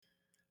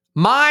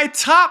My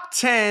top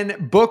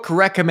 10 book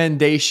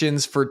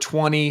recommendations for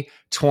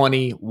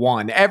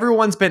 2021.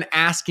 Everyone's been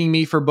asking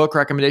me for book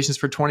recommendations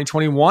for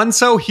 2021,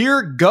 so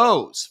here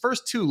goes.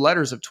 First two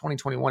letters of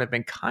 2021 have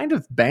been kind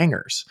of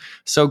bangers,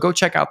 so go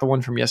check out the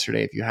one from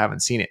yesterday if you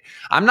haven't seen it.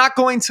 I'm not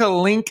going to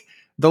link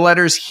the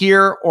letters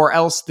here, or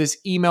else this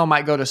email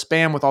might go to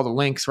spam with all the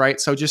links, right?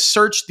 So just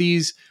search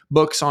these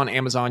books on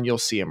Amazon. You'll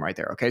see them right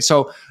there. Okay.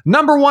 So,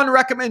 number one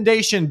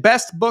recommendation,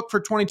 best book for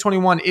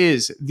 2021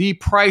 is The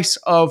Price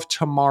of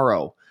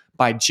Tomorrow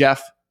by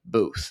Jeff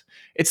Booth.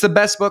 It's the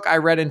best book I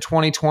read in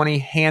 2020,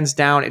 hands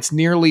down. It's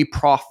nearly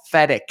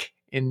prophetic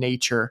in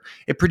nature.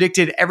 It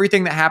predicted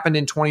everything that happened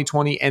in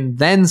 2020 and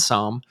then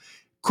some.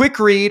 Quick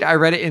read. I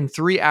read it in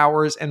 3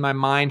 hours and my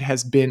mind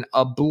has been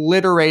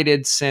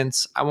obliterated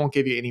since. I won't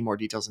give you any more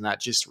details than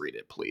that. Just read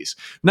it, please.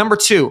 Number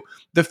two,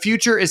 The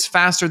Future is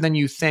Faster Than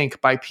You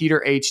Think by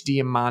Peter H.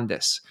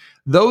 Diamandis.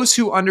 Those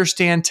who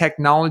understand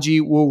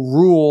technology will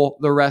rule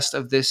the rest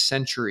of this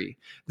century.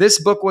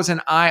 This book was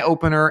an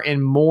eye-opener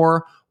in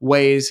more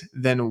ways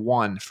than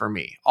one for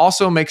me.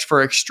 Also makes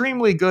for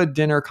extremely good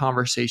dinner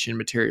conversation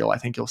material. I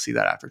think you'll see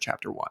that after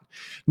chapter 1.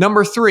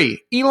 Number 3,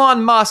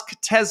 Elon Musk,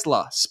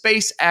 Tesla,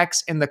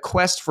 SpaceX, and the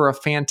Quest for a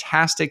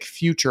Fantastic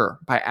Future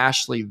by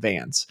Ashley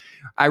Vance.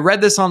 I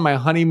read this on my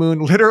honeymoon.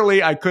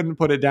 Literally, I couldn't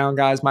put it down,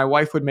 guys. My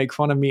wife would make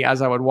fun of me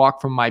as I would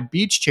walk from my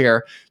beach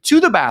chair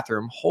to the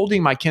bathroom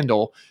holding my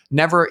Kindle,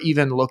 never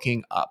even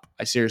looking up.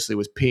 I seriously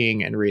was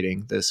peeing and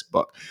reading this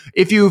book.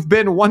 If you've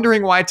been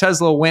wondering why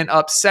Tesla went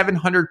up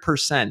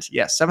 700%,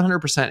 yes,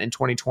 700% in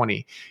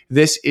 2020,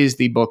 this is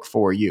the book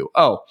for you.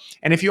 Oh,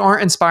 and if you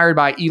aren't inspired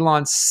by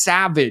Elon's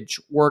savage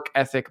work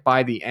ethic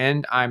by the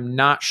end, I'm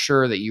not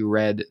sure that you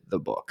read the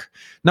book.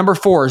 Number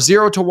 4,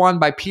 0 to 1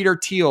 by Peter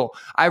Thiel.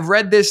 I've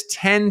read this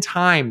 10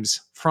 times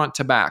front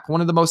to back.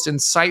 One of the most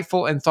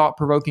insightful and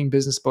thought-provoking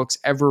business books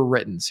ever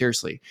written.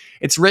 Seriously.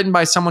 It's written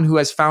by someone who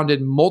has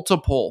founded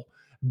multiple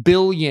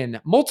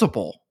billion-dollar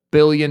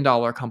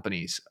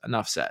companies.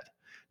 Enough said.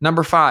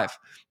 Number 5,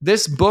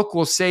 This Book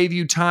Will Save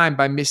You Time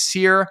by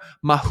Misir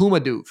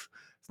Mahmoudov.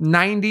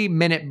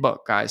 90-minute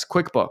book, guys.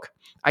 Quick book.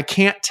 I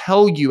can't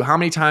tell you how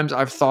many times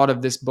I've thought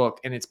of this book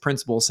and its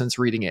principles since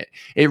reading it.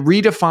 It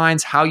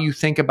redefines how you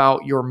think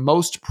about your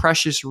most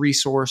precious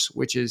resource,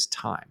 which is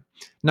time.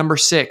 Number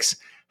 6,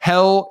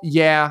 Hell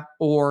Yeah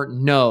or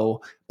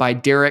No by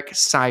Derek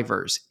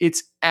Sivers.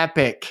 It's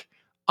epic.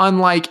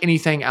 Unlike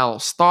anything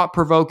else,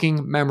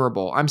 thought-provoking,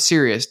 memorable. I'm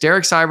serious.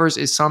 Derek Sivers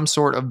is some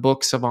sort of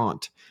book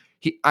savant.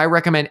 I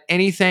recommend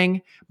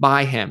anything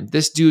by him.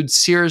 This dude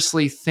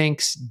seriously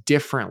thinks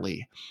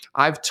differently.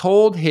 I've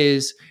told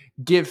his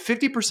give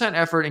 50%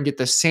 effort and get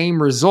the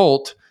same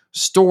result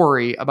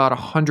story about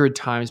 100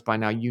 times by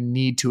now. You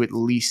need to at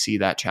least see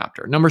that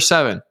chapter. Number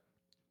 7,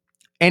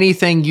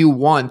 Anything You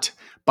Want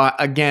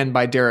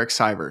by Derek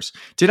Sivers.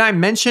 Did I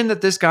mention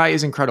that this guy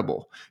is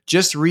incredible?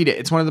 Just read it.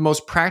 It's one of the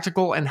most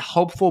practical and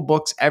helpful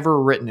books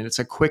ever written, and it's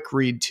a quick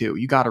read too.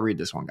 You got to read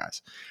this one,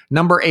 guys.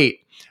 Number 8,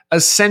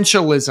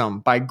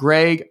 Essentialism by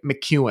Greg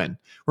McKeown.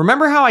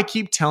 Remember how I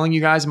keep telling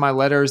you guys in my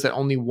letters that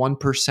only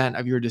 1%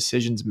 of your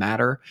decisions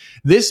matter?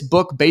 This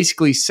book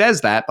basically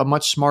says that, but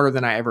much smarter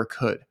than I ever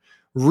could.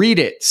 Read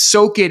it,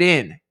 soak it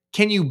in.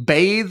 Can you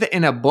bathe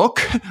in a book?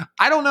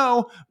 I don't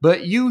know,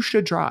 but you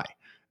should try.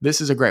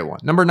 This is a great one.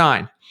 Number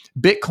 9,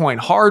 Bitcoin,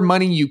 Hard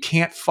Money You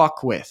Can't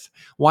Fuck With.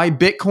 Why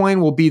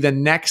Bitcoin Will Be the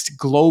Next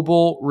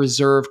Global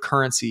Reserve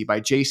Currency by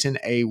Jason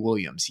A.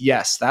 Williams.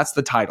 Yes, that's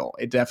the title.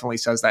 It definitely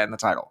says that in the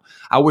title.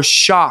 I was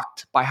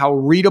shocked by how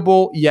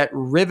readable yet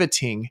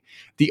riveting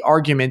the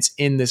arguments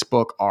in this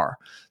book are.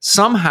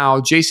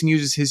 Somehow, Jason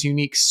uses his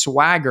unique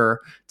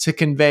swagger to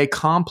convey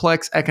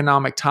complex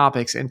economic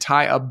topics and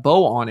tie a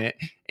bow on it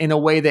in a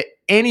way that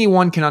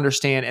anyone can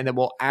understand and that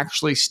will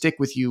actually stick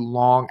with you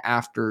long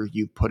after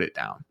you put it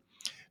down.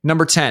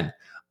 Number 10,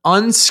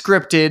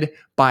 Unscripted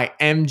by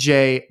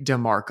MJ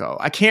DeMarco.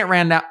 I can't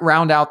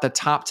round out the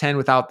top 10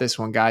 without this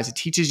one, guys. It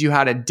teaches you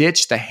how to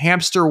ditch the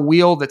hamster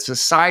wheel that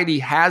society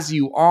has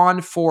you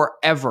on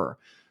forever.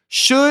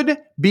 Should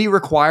be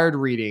required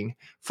reading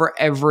for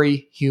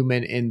every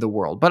human in the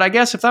world. But I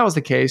guess if that was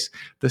the case,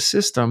 the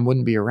system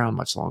wouldn't be around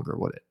much longer,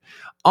 would it?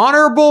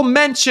 Honorable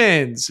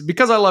mentions,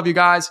 because I love you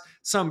guys.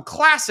 Some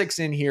classics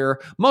in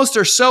here. Most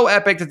are so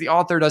epic that the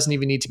author doesn't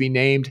even need to be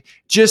named.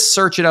 Just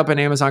search it up in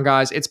Amazon,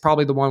 guys. It's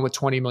probably the one with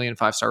 20 million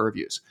 5-star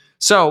reviews.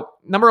 So,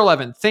 number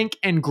 11, Think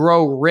and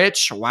Grow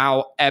Rich.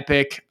 Wow,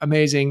 epic,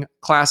 amazing,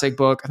 classic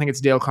book. I think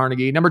it's Dale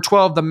Carnegie. Number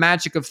 12, The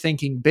Magic of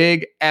Thinking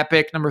Big,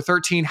 epic. Number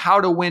 13,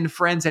 How to Win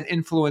Friends and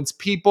Influence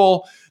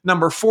People.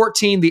 Number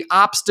 14, The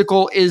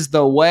Obstacle is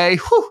the Way.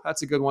 Whew,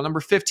 that's a good one.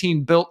 Number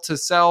 15, Built to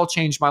Sell,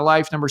 changed my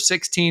life. Number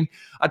 16,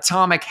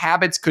 Atomic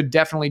Habits could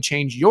definitely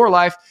change your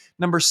life.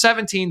 Number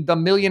 17, The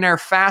Millionaire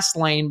Fast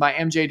Lane by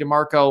MJ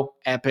DeMarco,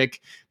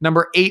 epic.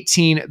 Number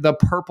 18, The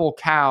Purple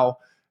Cow,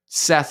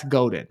 Seth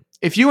Godin.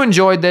 If you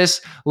enjoyed this,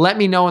 let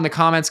me know in the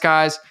comments,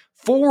 guys.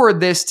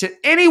 Forward this to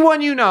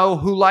anyone you know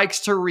who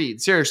likes to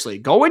read. Seriously,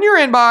 go in your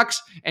inbox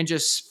and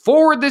just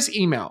forward this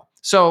email.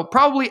 So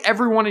probably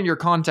everyone in your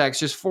contacts,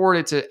 just forward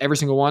it to every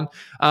single one,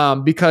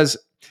 because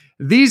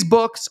these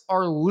books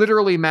are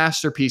literally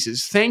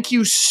masterpieces. Thank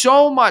you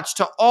so much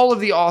to all of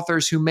the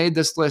authors who made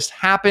this list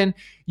happen.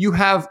 You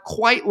have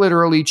quite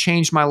literally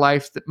changed my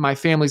life, my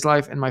family's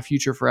life, and my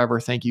future forever.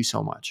 Thank you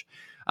so much.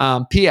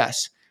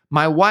 P.S.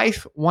 My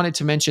wife wanted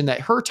to mention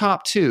that her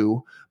top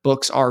two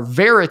books are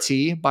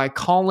Verity by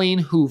Colleen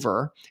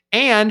Hoover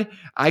and,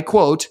 I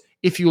quote,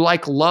 if you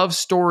like love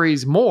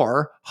stories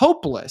more,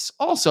 Hopeless,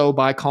 also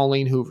by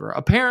Colleen Hoover.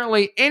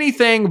 Apparently,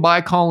 anything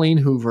by Colleen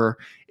Hoover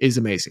is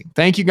amazing.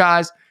 Thank you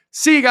guys.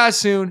 See you guys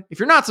soon. If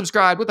you're not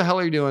subscribed, what the hell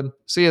are you doing?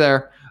 See you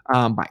there.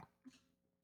 Bye.